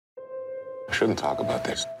I shouldn't talk about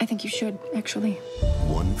this. I think you should, actually.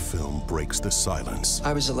 One film breaks the silence.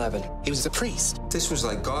 I was 11. He was a priest. This was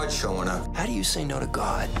like God showing up. How do you say no to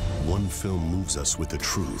God? One film moves us with the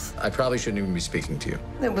truth. I probably shouldn't even be speaking to you.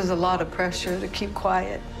 There was a lot of pressure to keep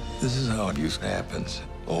quiet. This is how abuse happens.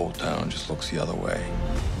 The whole town just looks the other way.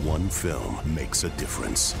 One film makes a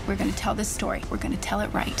difference. We're gonna tell this story. We're gonna tell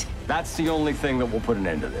it right. That's the only thing that will put an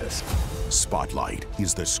end to this. Spotlight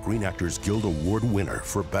is the Screen Actors Guild Award winner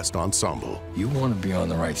for Best Ensemble. You want to be on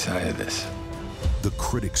the right side of this. The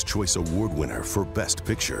Critics' Choice Award winner for Best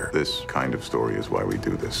Picture. This kind of story is why we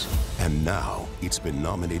do this. And now, it's been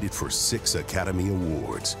nominated for 6 Academy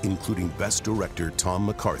Awards, including Best Director Tom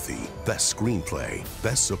McCarthy, Best Screenplay,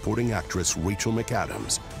 Best Supporting Actress Rachel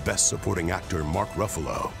McAdams, Best Supporting Actor Mark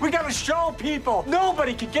Ruffalo. We gotta show people!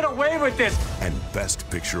 Nobody can get away with this! And Best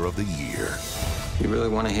Picture of the Year. You really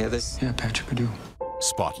want to hear this? Yeah, Patrick, I do.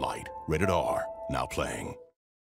 Spotlight, rated R, now playing.